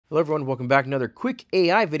Hello everyone, welcome back to another quick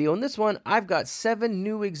AI video. In this one, I've got 7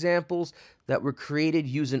 new examples that were created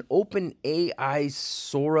using OpenAI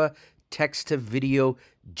Sora text-to-video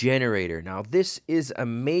generator. Now, this is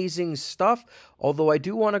amazing stuff, although I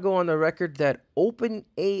do want to go on the record that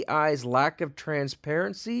OpenAI's lack of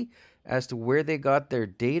transparency as to where they got their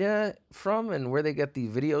data from and where they get the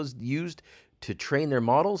videos used to train their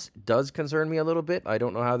models does concern me a little bit. I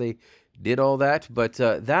don't know how they did all that, but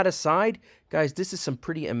that aside, guys, this is some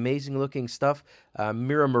pretty amazing looking stuff.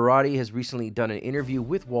 Mira Murati has recently done an interview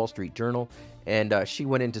with Wall Street Journal, and she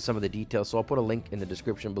went into some of the details, so I'll put a link in the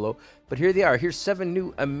description below. But here they are. Here's 7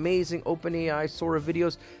 new amazing OpenAI Sora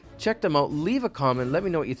videos. Check them out. Leave a comment. Let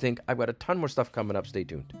me know what you think. I've got a ton more stuff coming up. Stay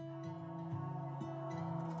tuned.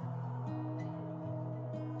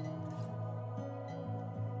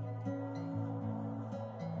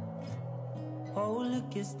 Oh,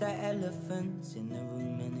 look, it's the elephants in the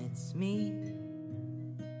room, and it's me.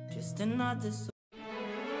 Just another.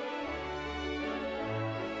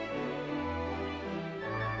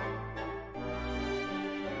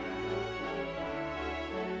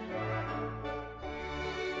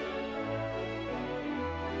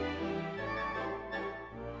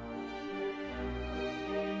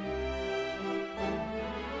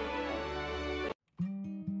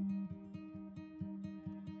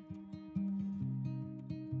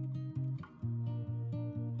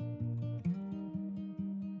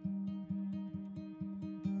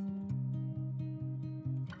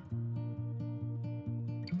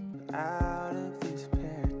 Out of this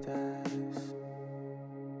paradise,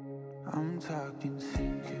 I'm talking serious.